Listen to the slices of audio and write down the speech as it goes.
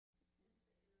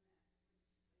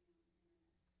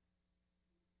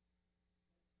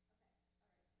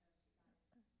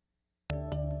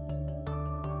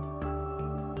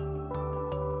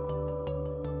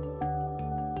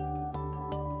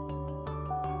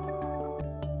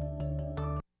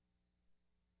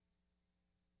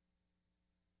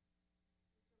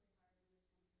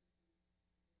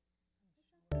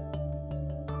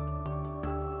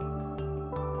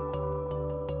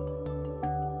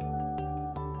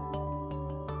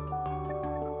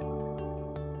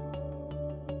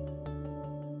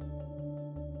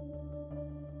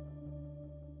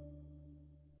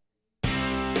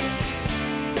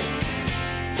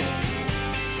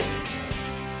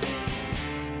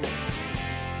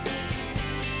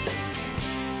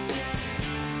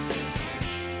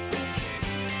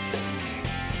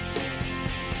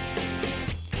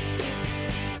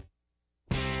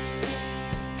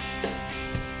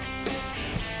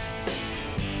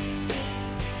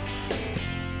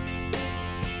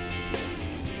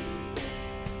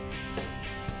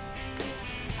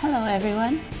Hello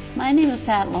everyone, my name is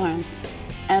Pat Lawrence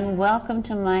and welcome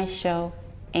to my show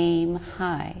Aim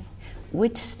High,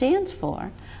 which stands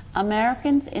for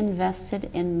Americans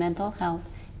Invested in Mental Health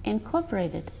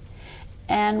Incorporated.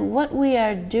 And what we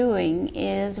are doing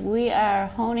is we are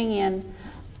honing in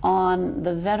on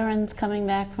the veterans coming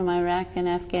back from Iraq and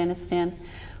Afghanistan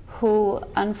who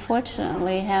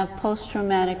unfortunately have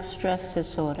post-traumatic stress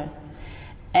disorder.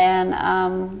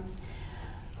 And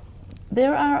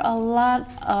there are a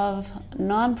lot of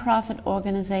nonprofit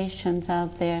organizations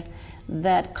out there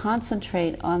that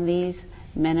concentrate on these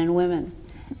men and women.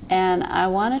 And I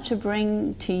wanted to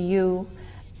bring to you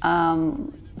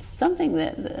something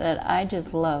that I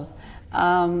just love.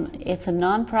 It's a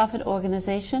nonprofit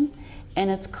organization, and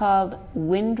it's called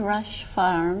Windrush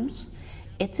Farms.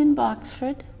 It's in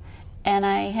Boxford, and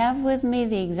I have with me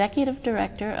the executive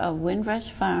director of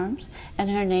Windrush Farms, and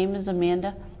her name is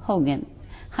Amanda Hogan.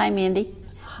 Hi, Mandy.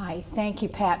 Hi, thank you,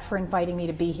 Pat, for inviting me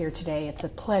to be here today. It's a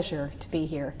pleasure to be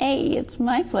here. Hey, it's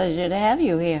my pleasure to have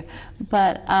you here.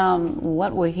 But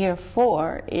what we're here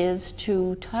for is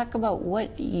to talk about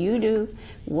what you do,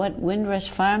 what Windrush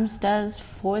Farms does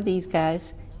for these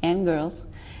guys and girls,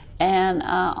 and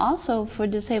also for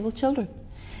disabled children.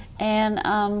 And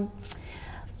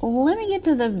let me get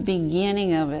to the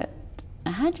beginning of it.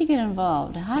 How'd you get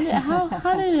involved? How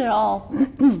did it all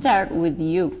start with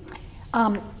you?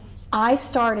 I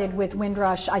started with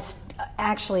Windrush. I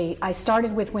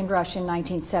started with Windrush in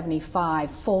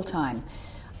 1975 full time.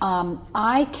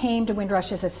 I came to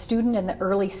Windrush as a student in the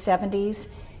early 70s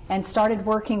and started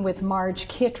working with Marge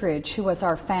Kittredge, who was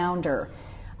our founder.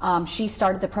 She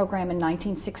started the program in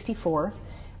 1964,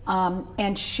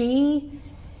 and she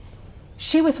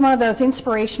was one of those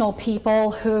inspirational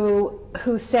people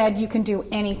who said you can do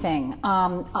anything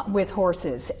with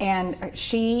horses, and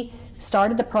she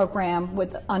started the program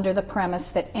under the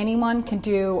premise that anyone can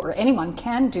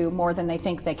do more than they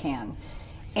think they can.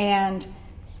 And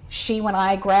she, when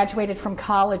I graduated from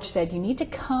college, said, you need to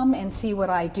come and see what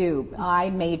I do.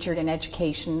 I majored in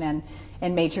education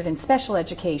and majored in special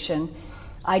education.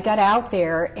 I got out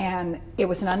there, and it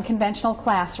was an unconventional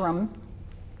classroom,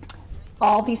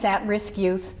 all these at-risk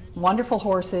youth, wonderful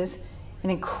horses,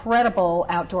 an incredible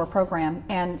outdoor program,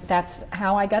 and that's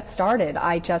how I got started.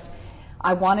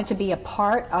 I wanted to be a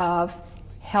part of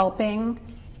helping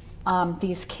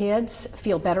these kids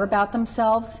feel better about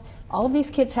themselves. All of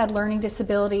these kids had learning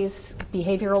disabilities,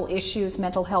 behavioral issues,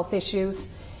 mental health issues.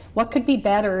 What could be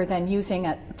better than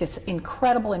using this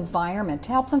incredible environment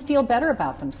to help them feel better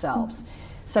about themselves?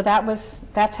 So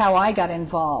that's how I got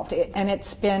involved.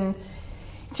 It's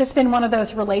just been one of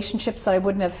those relationships that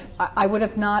I would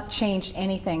have not changed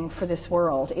anything for this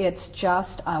world. It's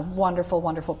just a wonderful,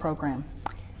 wonderful program.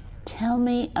 Tell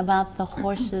me about the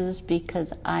horses,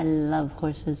 because I love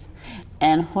horses,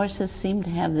 and horses seem to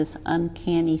have this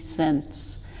uncanny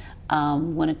sense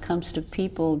when it comes to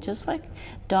people, just like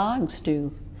dogs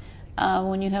do.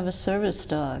 When you have a service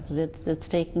dog that's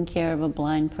taking care of a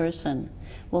blind person,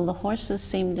 well, the horses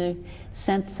seem to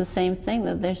sense the same thing,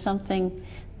 that there's something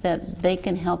that they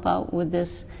can help out with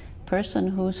this person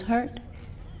who's hurt.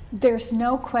 There's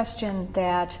no question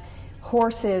that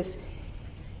horses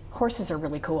are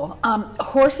really cool.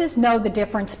 Horses know the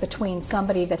difference between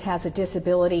somebody that has a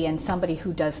disability and somebody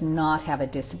who does not have a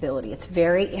disability. It's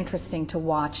very interesting to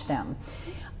watch them.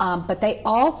 But they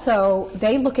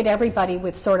look at everybody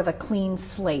with sort of a clean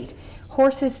slate.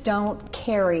 Horses don't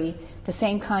carry the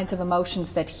same kinds of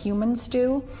emotions that humans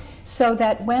do, so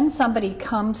that when somebody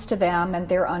comes to them and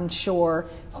they're unsure,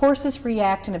 horses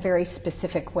react in a very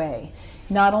specific way.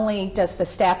 Not only does the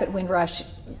staff at Windrush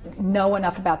know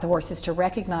enough about the horses to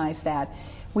recognize that,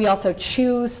 we also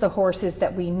choose the horses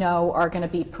that we know are going to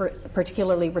be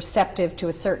particularly receptive to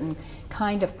a certain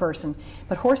kind of person.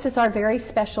 But horses are very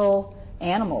special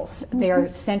animals. Mm-hmm. They are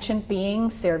sentient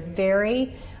beings. They're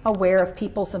very aware of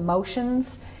people's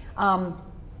emotions.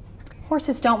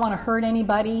 Horses don't want to hurt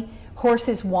anybody.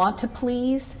 Horses want to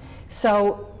please.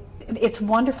 So it's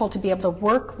wonderful to be able to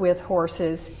work with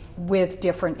horses with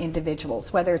different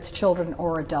individuals, whether it's children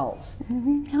or adults.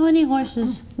 Mm-hmm. How many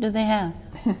horses do they have?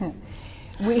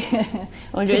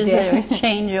 Or is there a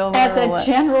changeover? As a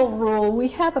general rule, we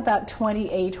have about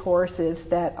 28 horses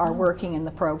that are working in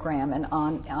the program and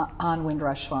on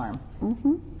Windrush Farm.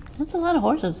 Mm-hmm. That's a lot of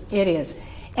horses. It is.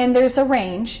 And there's a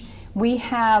range. We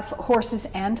have horses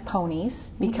and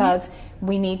ponies because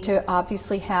we need to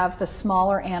obviously have the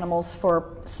smaller animals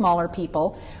for smaller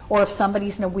people. Or if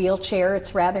somebody's in a wheelchair,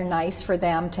 it's rather nice for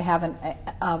them to have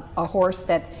a horse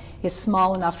that is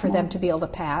small enough for them to be able to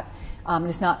pat.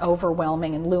 Is not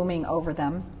overwhelming and looming over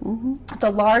them.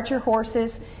 The larger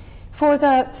horses For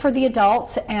the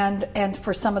adults and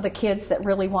for some of the kids that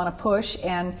really want to push,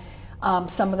 and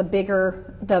some of the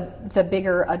bigger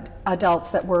adults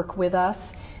that work with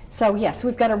us. So yes,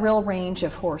 we've got a real range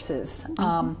of horses.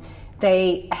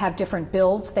 They have different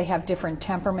builds, they have different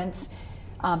temperaments,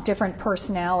 different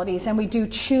personalities, and we do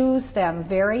choose them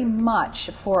very much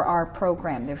for our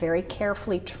program. They're very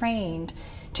carefully trained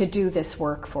to do this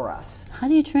work for us. How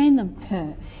do you train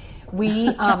them?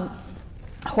 We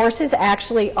horses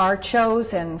actually are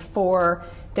chosen for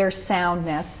their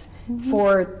soundness,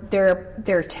 for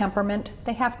their temperament.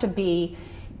 They have to be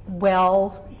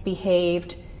well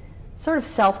behaved, sort of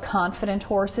self-confident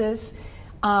horses,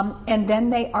 and then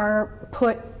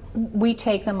we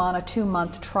take them on a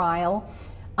 2-month trial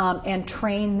and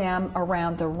train them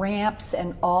around the ramps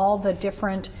and all the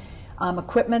different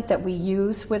equipment that we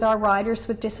use with our riders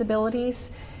with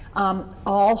disabilities.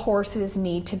 All horses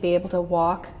need to be able to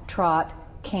walk, trot,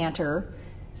 canter,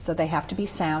 so they have to be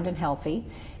sound and healthy.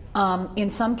 In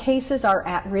some cases, our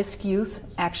at-risk youth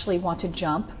actually want to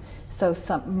jump, so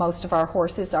most of our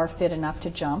horses are fit enough to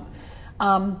jump.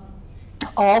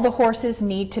 All the horses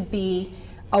need to be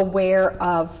aware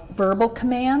of verbal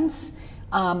commands.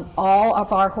 All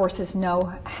of our horses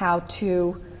know how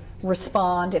to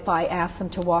respond if I ask them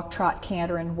to walk, trot,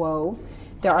 canter, and whoa.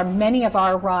 There are many of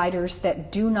our riders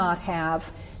that do not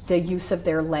have the use of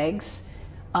their legs.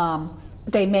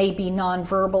 They may be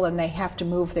nonverbal and they have to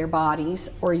move their bodies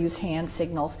or use hand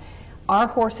signals. Our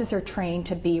horses are trained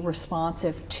to be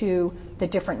responsive to the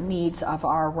different needs of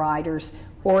our riders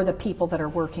or the people that are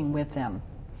working with them.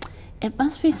 It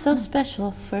must be so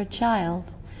special for a child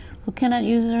who cannot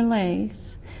use their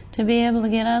legs to be able to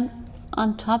get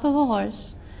on top of a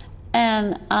horse,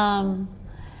 and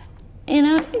you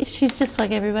know, she's just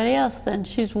like everybody else then.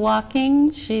 She's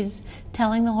walking, she's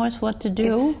telling the horse what to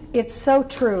do. It's so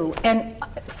true. And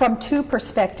from two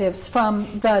perspectives, from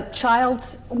the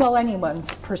child's, well,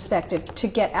 anyone's perspective, to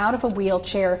get out of a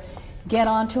wheelchair, get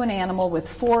onto an animal with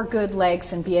 4 good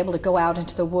legs and be able to go out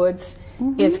into the woods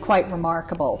is quite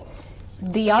remarkable.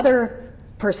 The other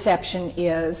perception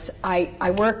is,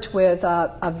 I worked with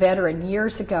a veteran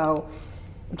years ago,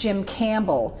 Jim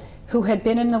Campbell, who had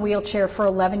been in the wheelchair for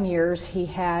 11 years. He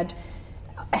had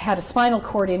a spinal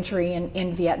cord injury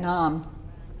in Vietnam.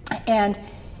 And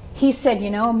he said, you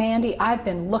know, Mandy, I've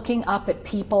been looking up at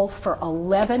people for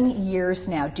 11 years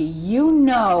now. Do you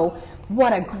know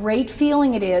what a great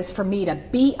feeling it is for me to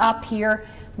be up here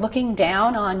looking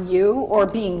down on you, or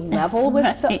being level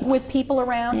with people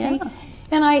around me?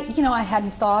 And I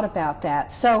hadn't thought about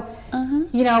that. So,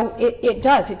 you know, it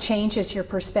does. It changes your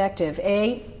perspective.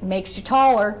 A, makes you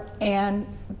taller, and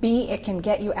B, it can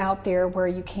get you out there where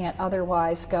you can't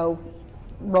otherwise go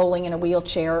rolling in a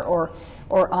wheelchair or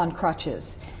on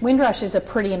crutches. Windrush is a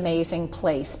pretty amazing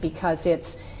place because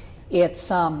it's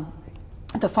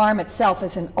the farm itself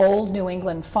is an old New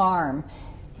England farm.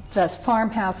 The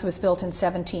farmhouse was built in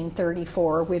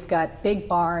 1734. We've got big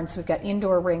barns, we've got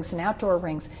indoor rings and outdoor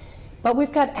rings. But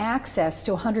we've got access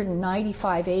to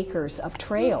 195 acres of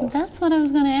trails. That's what I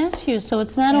was going to ask you. So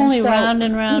it's not only round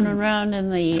and round and round in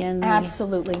the...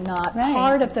 Absolutely not. Right.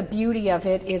 Part of the beauty of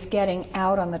it is getting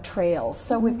out on the trails.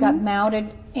 So we've got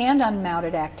mounted and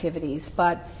unmounted activities,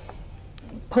 but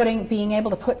being able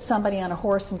to put somebody on a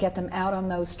horse and get them out on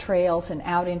those trails and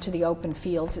out into the open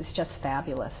fields is just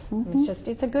fabulous.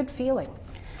 It's a good feeling.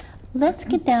 Let's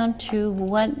get down to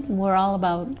what we're all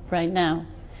about right now.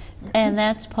 And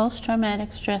that's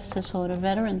post-traumatic stress disorder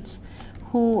veterans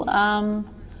who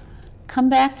come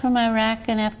back from Iraq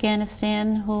and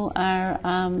Afghanistan, who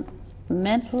are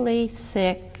mentally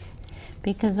sick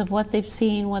because of what they've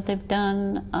seen, what they've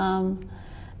done,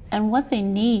 and what they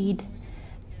need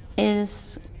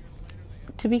is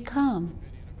to be calm,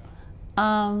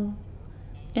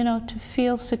 you know, to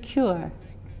feel secure.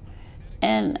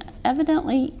 And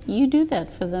evidently you do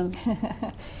that for them.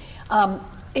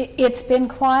 It's been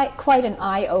quite an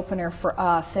eye-opener for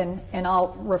us, and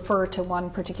I'll refer to one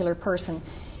particular person.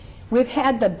 We've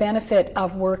had the benefit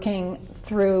of working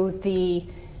through the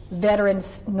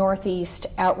Veterans Northeast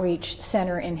Outreach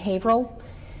Center in Haverhill.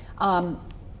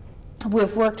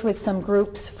 We've worked with some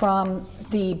groups from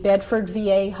the Bedford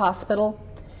VA Hospital.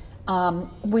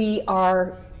 We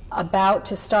are about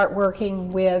to start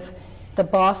working with the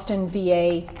Boston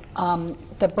VA,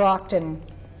 the Brockton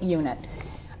unit.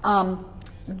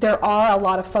 There are a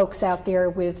lot of folks out there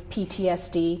with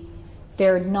PTSD.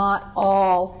 They're not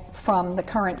all from the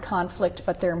current conflict,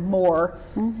 but they're more.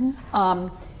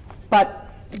 But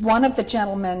one of the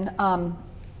gentlemen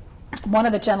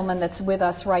that's with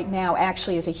us right now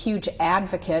actually is a huge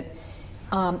advocate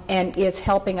and is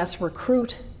helping us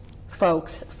recruit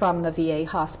folks from the VA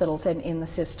hospitals and in the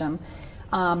system,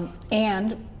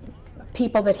 and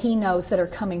people that he knows that are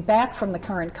coming back from the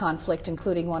current conflict,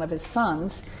 including one of his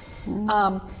sons.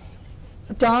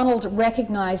 Donald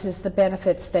recognizes the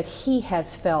benefits that he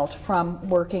has felt from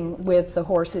working with the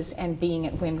horses and being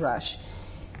at Windrush.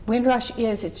 Windrush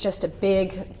it's just a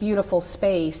big, beautiful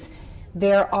space.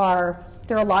 There are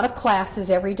a lot of classes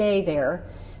every day there.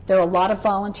 There are a lot of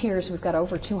volunteers. We've got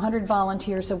over 200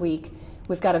 volunteers a week.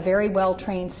 We've got a very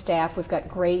well-trained staff. We've got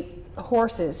great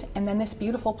horses, and then this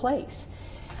beautiful place.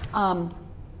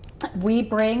 We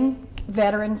bring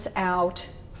veterans out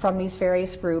from these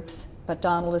various groups, but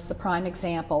Donald is the prime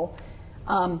example,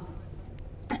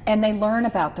 and they learn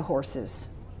about the horses.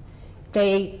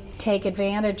 They take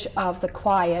advantage of the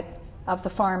quiet of the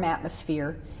farm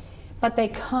atmosphere, but they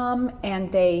come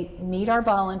and they meet our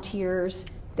volunteers.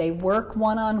 They work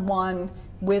one-on-one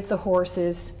with the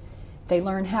horses. They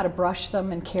learn how to brush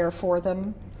them and care for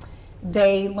them.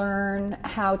 They learn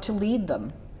how to lead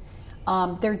them.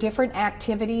 There are different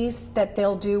activities that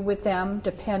they'll do with them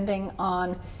depending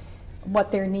on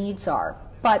what their needs are.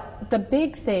 But the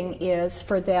big thing is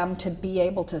for them to be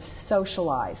able to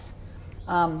socialize.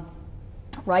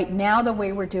 Right now, the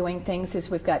way we're doing things is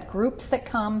we've got groups that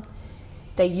come.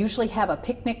 They usually have a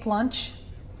picnic lunch.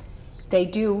 They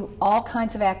do all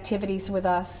kinds of activities with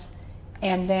us,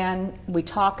 and then we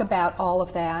talk about all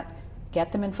of that,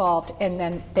 get them involved, and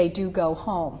then they do go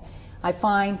home. I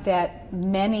find that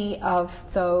many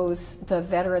of the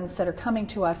veterans that are coming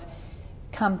to us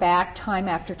come back time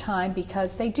after time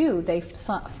because they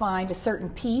find a certain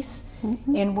peace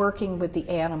in working with the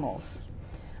animals.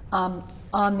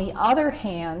 On the other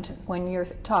hand, when you're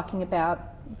talking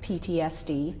about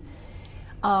PTSD,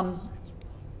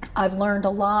 I've learned a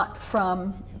lot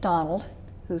from Donald,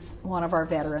 who's one of our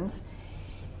veterans,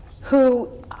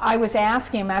 who I was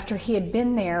asking him after he had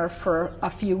been there for a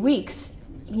few weeks,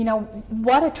 you know,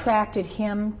 what attracted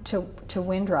him to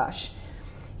Windrush?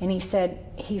 And he said,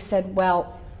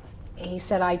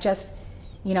 I just,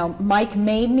 you know, Mike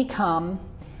made me come,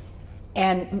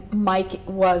 and Mike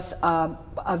was a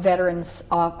Veterans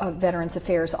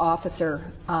Affairs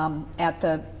officer at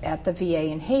the VA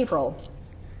in Haverhill.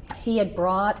 He had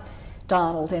brought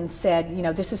Donald and said, you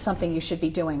know, this is something you should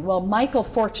be doing. Well, Michael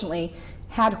fortunately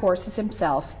had horses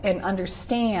himself and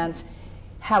understands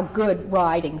how good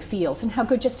riding feels and how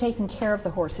good just taking care of the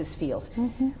horses feels.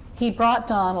 He brought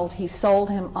Donald, he sold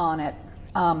him on it.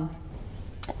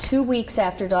 2 weeks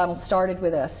after Donald started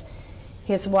with us,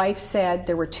 his wife said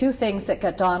there were two things that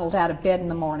got Donald out of bed in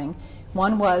the morning.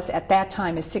 One was, at that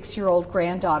time, his 6-year-old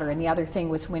granddaughter, and the other thing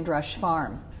was Windrush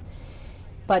Farm.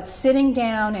 But sitting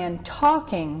down and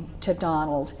talking to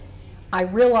Donald, I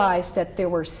realized that there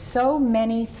were so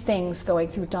many things going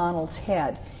through Donald's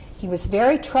head. He was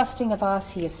very trusting of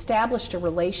us. He established a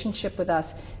relationship with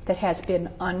us that has been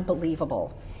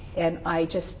unbelievable. And I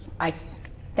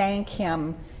thank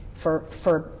him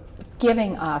for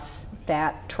giving us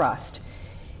that trust.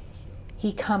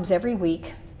 He comes every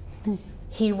week.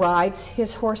 He rides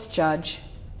his horse Judge.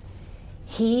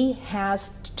 He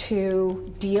has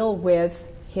to deal with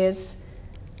his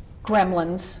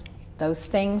gremlins, those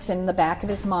things in the back of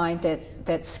his mind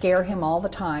that scare him all the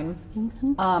time.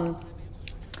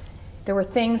 There were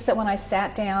things that when I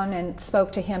sat down and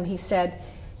spoke to him, he said,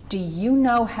 do you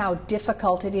know how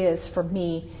difficult it is for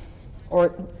me,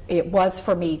 or it was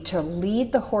for me, to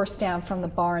lead the horse down from the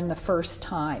barn the first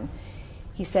time?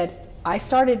 He said, I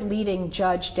started leading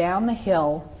Judge down the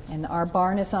hill, and our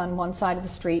barn is on one side of the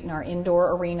street and our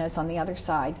indoor arena is on the other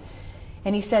side.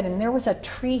 And he said, and there was a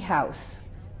tree house.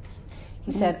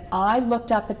 He said, I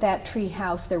looked up at that tree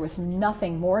house. There was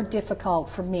nothing more difficult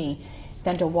for me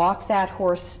than to walk that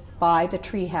horse by the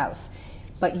tree house.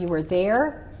 But you were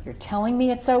there, you're telling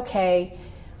me it's okay,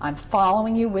 I'm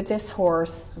following you with this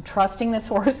horse, I'm trusting this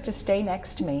horse to stay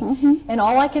next to me, and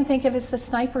all I can think of is the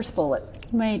sniper's bullet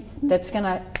that's going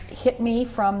to hit me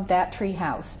from that tree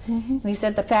house. And he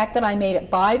said the fact that I made it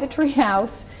by the tree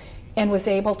house and was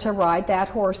able to ride that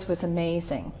horse was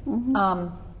amazing.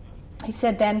 He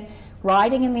said then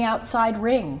riding in the outside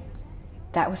ring,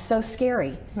 that was so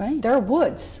scary. There are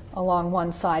woods along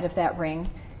one side of that ring.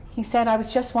 He said, I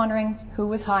was just wondering who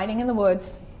was hiding in the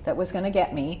woods that was going to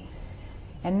get me.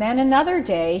 And then another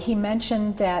day, he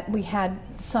mentioned that we had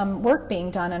some work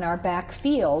being done in our back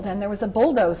field, and there was a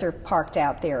bulldozer parked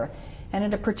out there. And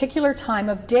at a particular time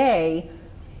of day,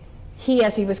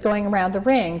 as he was going around the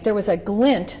ring, there was a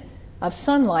glint of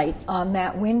sunlight on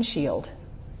that windshield.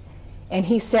 And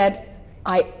he said,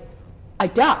 I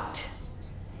ducked.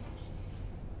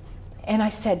 And I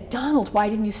said, Donald, why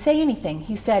didn't you say anything?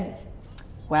 He said,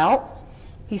 well,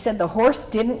 he said the horse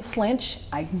didn't flinch.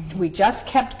 We just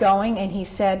kept going, and he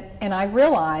said, and I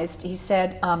realized, he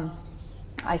said,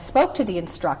 I spoke to the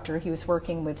instructor. He was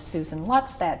working with Susan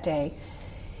Lutz that day,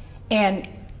 and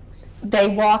they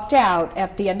walked out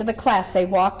at the end of the class. They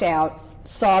walked out,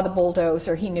 saw the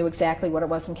bulldozer. He knew exactly what it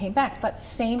was and came back. But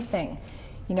same thing,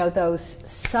 you know, those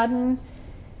sudden,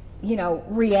 you know,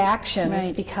 reactions.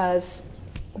 Right. Because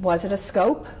was it a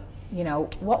scope? You know,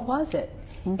 what was it?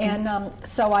 And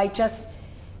so I just,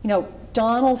 you know,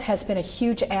 Donald has been a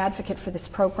huge advocate for this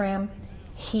program.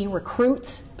 He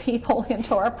recruits people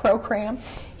into our program.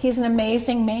 He's an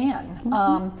amazing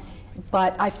man.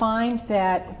 But I find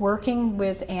that working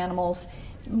with animals,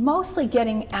 mostly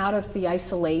getting out of the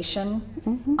isolation,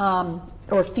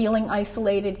 or feeling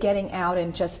isolated, getting out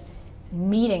and just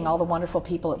meeting all the wonderful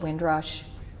people at Windrush,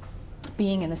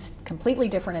 being in this completely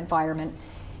different environment,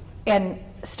 and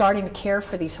starting to care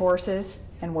for these horses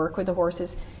and work with the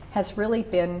horses has really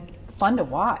been fun to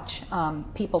watch.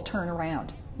 People turn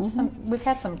around. We've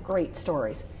had some great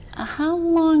stories. How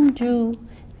long do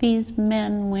these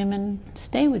men, women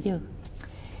stay with you?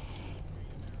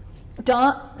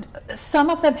 Some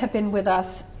of them have been with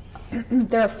us.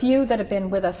 There are a few that have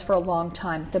been with us for a long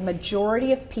time. The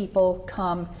majority of people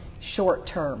come short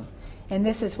term, and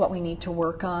this is what we need to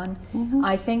work on.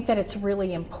 I think that it's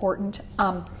really important.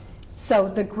 So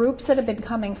the groups that have been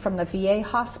coming from the VA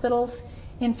hospitals,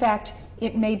 in fact,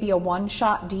 it may be a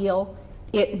one-shot deal.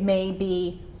 It may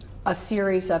be a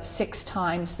series of 6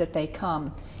 times that they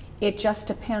come. It just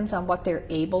depends on what they're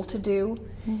able to do.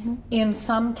 In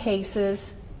some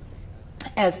cases,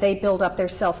 as they build up their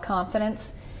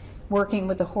self-confidence, working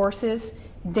with the horses,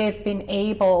 they've been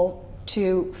able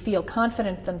to feel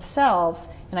confident themselves,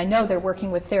 and I know they're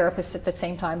working with therapists at the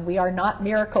same time. We are not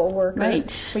miracle workers.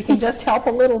 Right. We can just help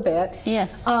a little bit.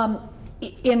 Yes.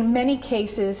 In many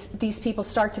cases, these people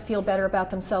start to feel better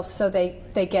about themselves, so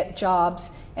they get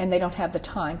jobs and they don't have the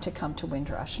time to come to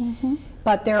Windrush.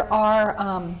 But there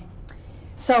are,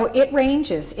 so it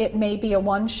ranges. It may be a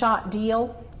one-shot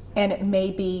deal, and it may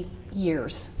be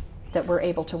years that we're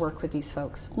able to work with these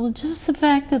folks. Well, just the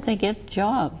fact that they get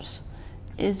jobs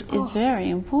is very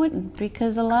important,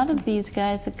 because a lot of these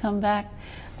guys that come back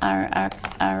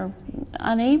are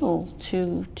unable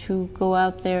to go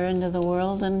out there into the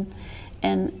world and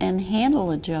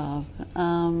handle a job.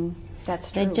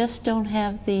 That's true. They just don't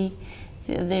have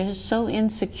they're so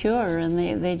insecure, and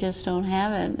they just don't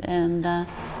have it. And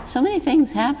so many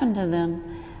things happen to them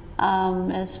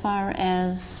as far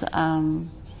as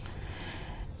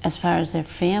their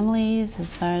families,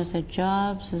 as far as their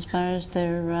jobs, as far as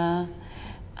their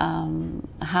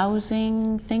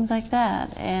housing, things like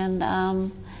that.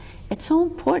 And it's so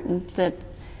important that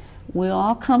we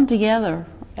all come together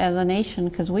as a nation,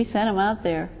 because we sent them out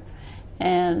there,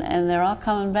 and they're all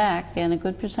coming back, and a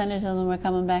good percentage of them are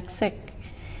coming back sick.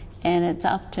 And it's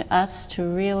up to us to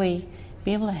really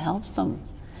be able to help them.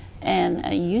 And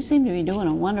you seem to be doing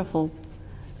a wonderful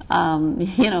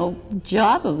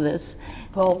job of this.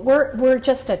 Well, we're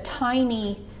just a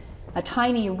tiny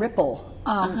ripple,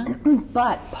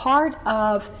 but part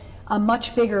of a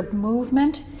much bigger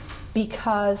movement,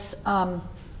 because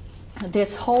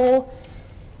this whole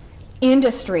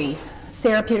industry,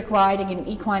 therapeutic riding and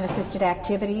equine assisted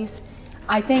activities,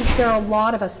 I think there are a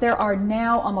lot of us. There are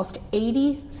now almost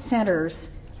 80 centers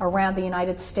around the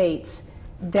United States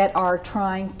that are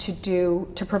trying to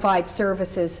provide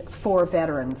services for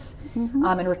veterans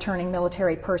and returning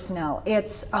military personnel.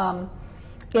 It's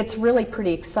really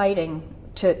pretty exciting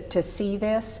to see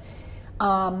this,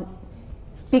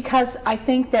 because I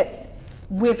think that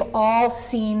we've all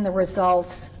seen the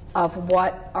results of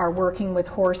what our working with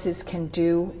horses can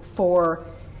do for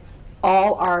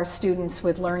all our students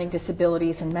with learning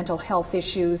disabilities and mental health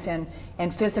issues and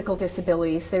physical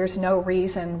disabilities. There's no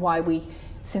reason why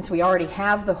since we already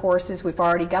have the horses, we've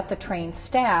already got the trained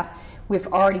staff, we've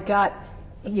already got,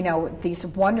 these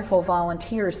wonderful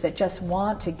volunteers that just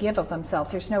want to give of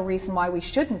themselves. There's no reason why we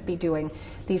shouldn't be doing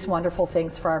these wonderful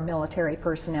things for our military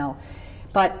personnel.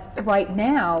 But right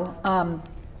now,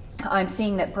 I'm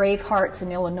seeing that Brave Hearts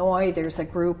in Illinois, there's a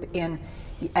group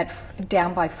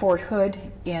down by Fort Hood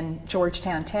in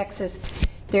Georgetown, Texas.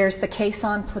 There's the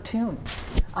Caisson Platoon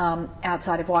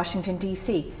outside of Washington,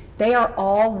 D.C. They are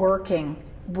all working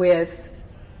with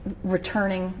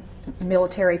returning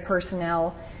military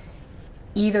personnel,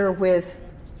 either with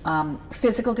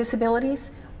physical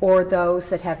disabilities or those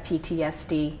that have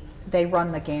PTSD. They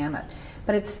run the gamut.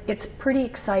 But it's pretty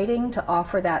exciting to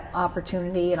offer that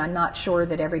opportunity, and I'm not sure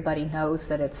that everybody knows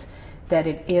that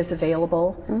it is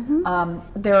available.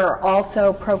 There are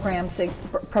also programs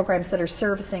that are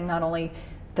servicing not only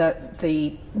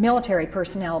the military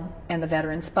personnel and the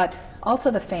veterans, but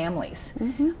also the families.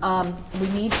 We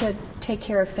need to take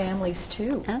care of families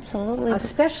too. Absolutely.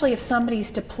 Especially if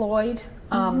somebody's deployed.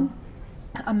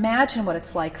 Imagine what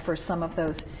it's like for some of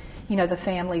those, the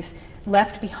families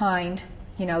left behind,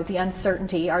 the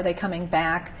uncertainty. Are they coming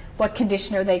back? What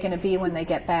condition are they going to be when they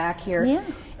get back here? Yeah.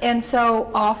 And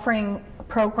so offering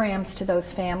programs to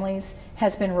those families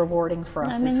has been rewarding for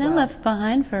us as well. they're left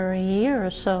behind for a year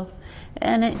or so.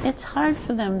 And it's hard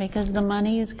for them because the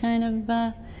money is kind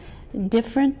of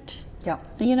different. Yeah.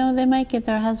 They might get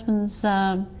their husband's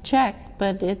check,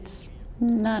 but it's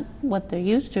not what they're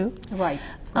used to. Right.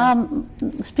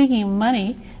 Speaking of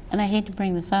money, and I hate to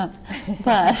bring this up,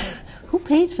 but who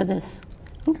pays for this?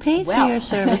 Who pays for your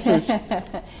services?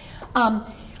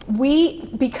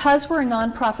 Because we're a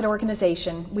nonprofit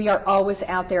organization, we are always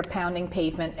out there pounding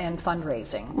pavement and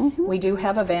fundraising. We do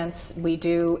have events. We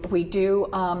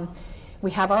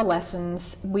have our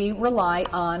lessons. We rely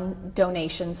on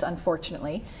donations,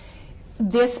 unfortunately.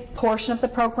 This portion of the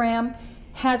program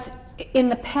has, in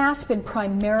the past, been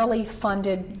primarily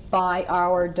funded by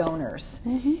our donors.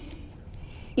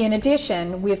 In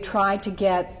addition, we have tried to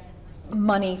get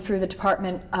money through the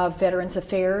Department of Veterans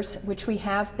Affairs, which we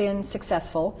have been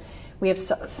successful. We have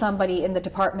somebody in the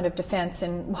Department of Defense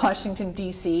in Washington,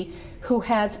 D.C., who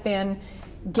has been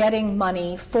getting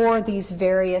money for these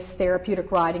various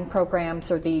therapeutic riding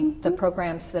programs, or the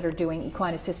programs that are doing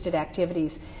equine-assisted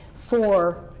activities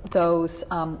for those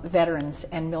veterans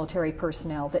and military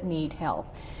personnel that need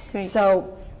help. Great.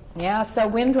 So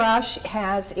Windrush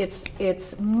has,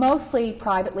 it's mostly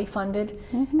privately funded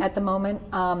at the moment.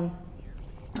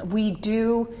 We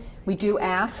do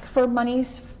ask for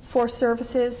monies for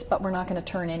services, but we're not going to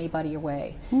turn anybody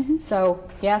away. So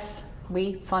yes,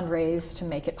 we fundraise to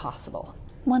make it possible.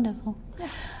 Wonderful.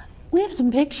 We have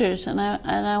some pictures, and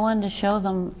I wanted to show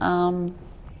them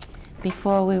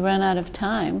before we run out of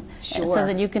time, Sure. so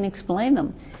that you can explain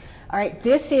them. All right,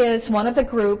 this is one of the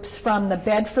groups from the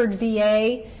Bedford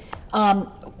VA.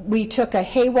 We took a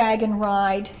hay wagon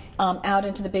ride out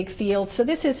into the big field. So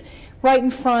this is right in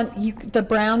front. The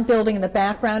brown building in the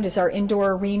background is our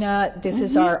indoor arena. This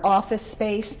is our office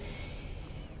space.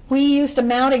 We used a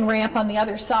mounting ramp on the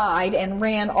other side and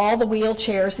ran all the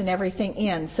wheelchairs and everything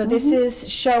in. So this is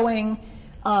showing,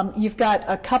 you've got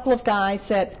a couple of guys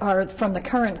that are from the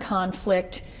current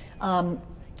conflict, and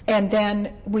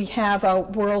then we have a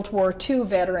World War II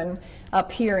veteran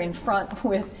up here in front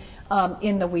with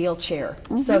in the wheelchair.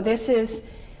 So this is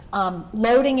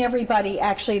loading everybody.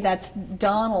 Actually, that's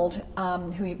Donald,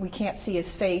 who we can't see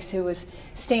his face, who was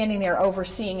standing there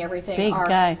overseeing everything. Big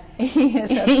guy. He is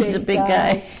He's a big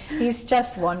guy. He's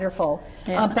just wonderful.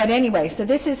 Yeah. But anyway, so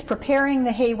this is preparing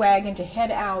the hay wagon to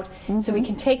head out so we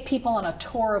can take people on a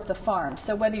tour of the farm.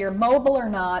 So whether you're mobile or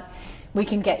not, we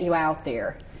can get you out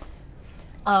there.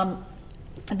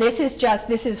 This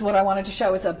is what I wanted to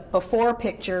show as a before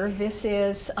picture. This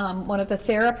is one of the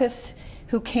therapists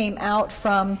who came out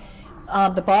from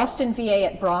the Boston VA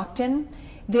at Brockton.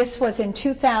 This was in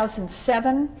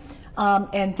 2007,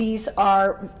 and these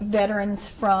are veterans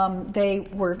from, they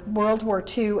were World War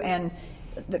II and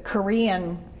the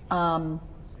Korean and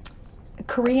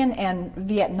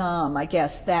Vietnam, I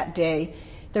guess, that day.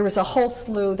 There was a whole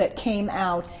slew that came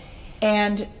out,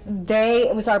 and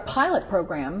it was our pilot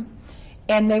program,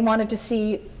 and they wanted to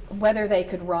see whether they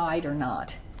could ride or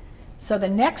not. So the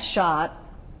next shot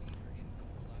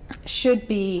should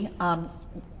be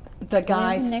the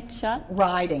guys Next shot.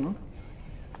 riding.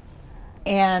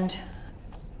 And,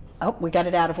 oh, we got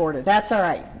it out of order. That's all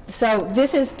right. So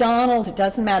this is Donald. It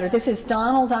doesn't matter. This is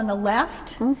Donald on the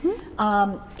left.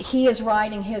 He is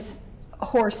riding his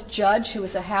horse Judge, who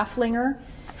is a halflinger.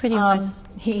 Pretty horse.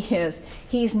 He is.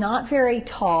 He's not very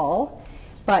tall,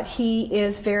 but he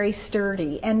is very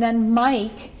sturdy. And then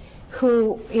Mike,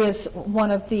 who is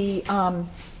one of the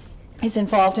is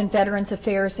involved in Veterans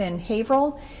Affairs in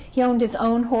Haverhill. He owned his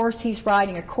own horse. He's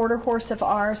riding a quarter horse of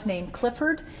ours named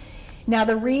Clifford. Now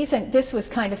the reason, this was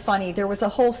kind of funny, there was a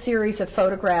whole series of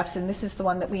photographs, and this is the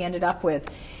one that we ended up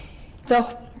with. The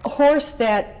horse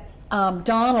that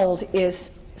Donald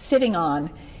is sitting on,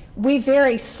 we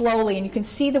very slowly, and you can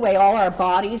see the way all our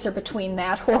bodies are between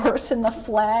that horse and the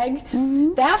flag.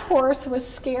 That horse was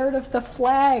scared of the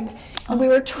flag, and we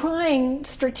were trying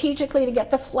strategically to get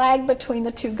the flag between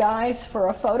the two guys for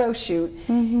a photo shoot.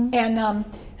 And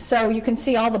so you can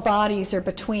see all the bodies are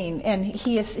between, and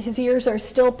his ears are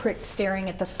still pricked staring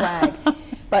at the flag.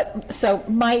 But so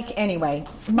Mike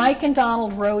and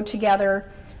Donald rode together,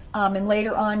 and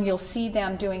later on you'll see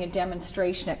them doing a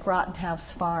demonstration at Groton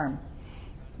House Farm.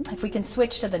 If we can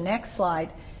switch to the next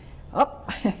slide. Oh,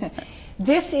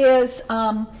 This is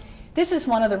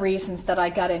one of the reasons that I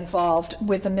got involved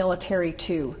with the military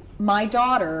too. My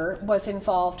daughter was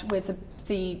involved with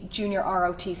the junior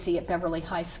ROTC at Beverly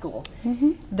High School.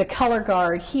 The color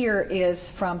guard here is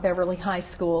from Beverly High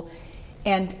School,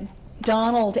 and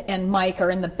Donald and Mike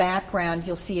are in the background.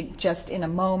 You'll see it just in a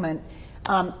moment.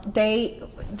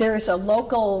 There's a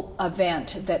local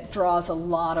event that draws a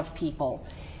lot of people,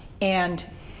 and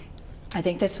I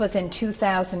think this was in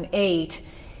 2008.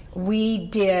 We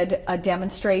did a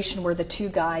demonstration where the two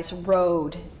guys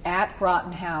rode at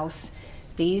Groton House.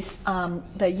 These,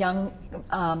 the young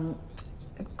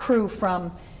crew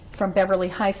from Beverly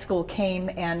High School came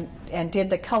and did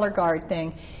the color guard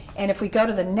thing. And if we go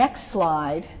to the next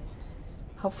slide,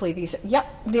 hopefully these, yep,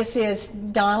 this is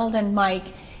Donald and Mike.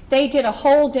 They did a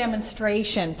whole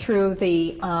demonstration through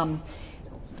the,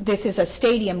 this is a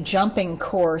stadium jumping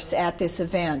course at this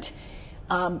event.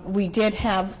 We did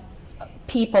have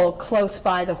people close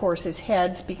by the horses'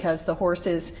 heads because the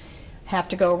horses have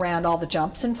to go around all the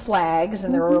jumps and flags,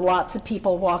 and there were lots of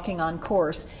people walking on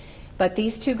course. But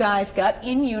these two guys got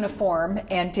in uniform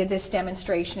and did this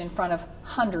demonstration in front of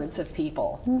hundreds of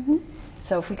people.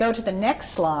 So if we go to the next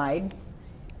slide,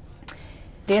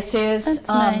 this is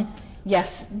nice.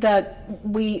 Yes,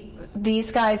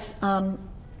 these guys.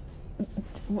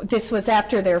 This was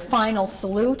after their final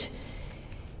salute.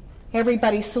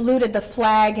 Everybody saluted the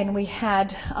flag, and we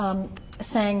had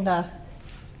sang the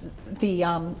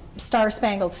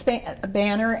Star-Spangled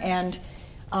Banner, and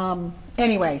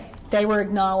anyway, they were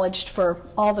acknowledged for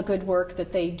all the good work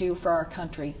that they do for our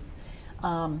country.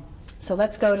 So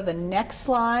let's go to the next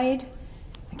slide.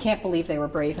 I can't believe they were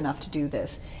brave enough to do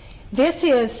this. This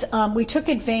is, we took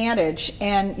advantage,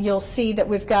 and you'll see that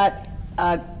we've got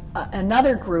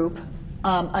another group.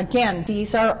 Again,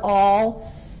 these are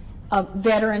all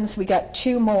veterans. We got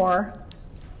two more.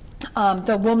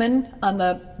 The woman on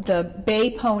the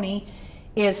bay pony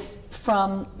is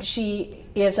she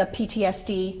is a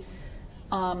PTSD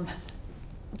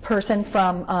person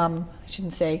from, I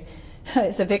shouldn't say,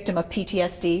 is a victim of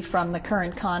PTSD from the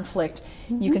current conflict.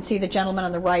 You can see the gentleman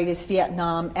on the right is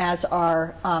Vietnam, as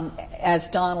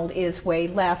Donald is way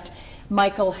left.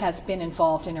 Michael has been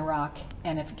involved in Iraq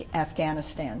and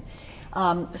Afghanistan.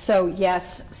 So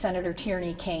yes, Senator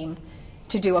Tierney came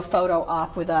to do a photo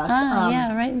op with us.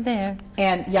 Yeah, right there.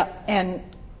 And yep, and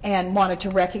wanted to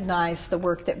recognize the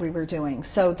work that we were doing.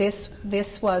 So this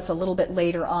was a little bit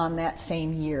later on that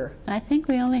same year. I think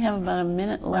we only have about a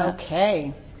minute left.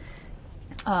 Okay.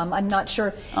 I'm not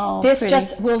sure. Oh,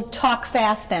 we'll talk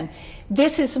fast then.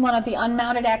 This is one of the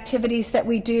unmounted activities that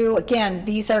we do. Again,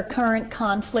 these are current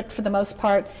conflict for the most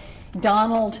part.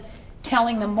 Donald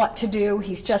telling them what to do.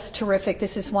 He's just terrific.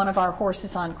 This is one of our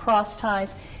horses on cross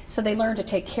ties. So they learn to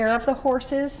take care of the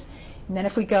horses. And then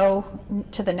if we go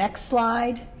to the next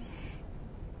slide.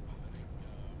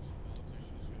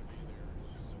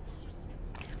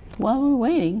 While we're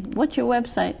waiting, what's your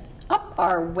website?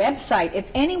 Our website, if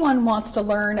anyone wants to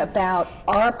learn about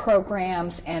our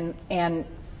programs, and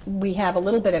we have a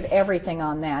little bit of everything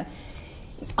on that,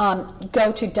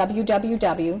 go to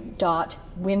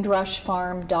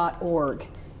www.windrushfarm.org,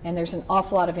 and there's an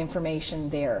awful lot of information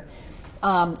there.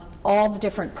 All the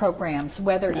different programs,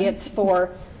 whether it's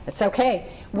for,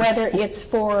 whether it's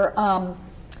for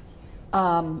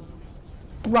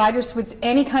riders with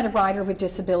any kind of rider with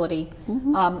disability,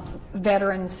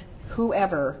 veterans,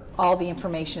 whoever, all the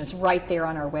information is right there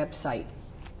on our website.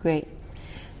 Great.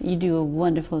 You do a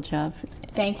wonderful job.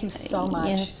 Thank you so much.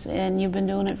 Yes, and you've been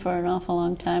doing it for an awful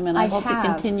long time, and I hope you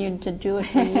continue to do it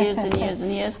for years and years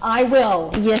and years. I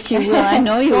will. Yes, you will. I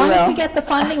know you will. As long as we get the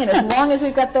funding, and as long as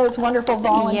we've got those wonderful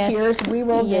volunteers, we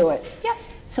will do it. Yes.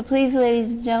 So please,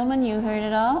 ladies and gentlemen, you heard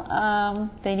it all.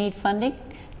 They need funding.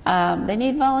 They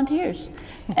need volunteers.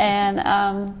 And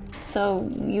so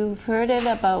you've heard it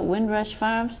about Windrush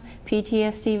Farms,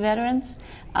 PTSD veterans.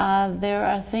 There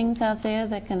are things out there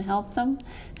that can help them.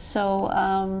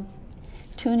 So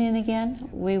tune in again.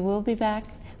 We will be back.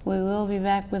 We will be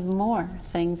back with more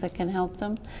things that can help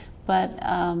them. But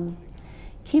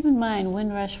keep in mind,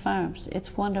 Windrush Farms,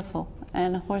 it's wonderful.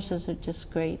 And the horses are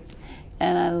just great.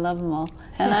 And I love them all.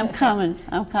 And I'm coming.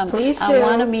 I'm coming. Please do. I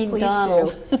want to meet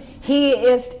Donald. He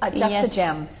is just a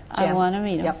gem. I want to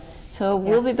meet him. Yep. So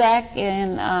we'll be back,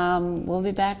 and we'll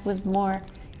be back with more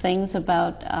things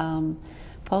about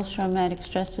post-traumatic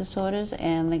stress disorders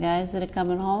and the guys that are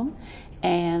coming home.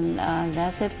 And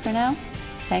that's it for now.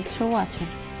 Thanks for watching.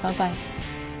 Bye-bye.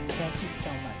 Thank you so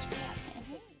much, Pat.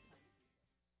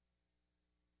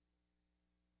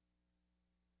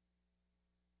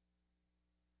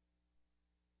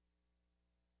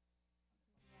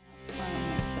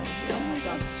 Oh my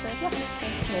God.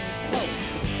 it's so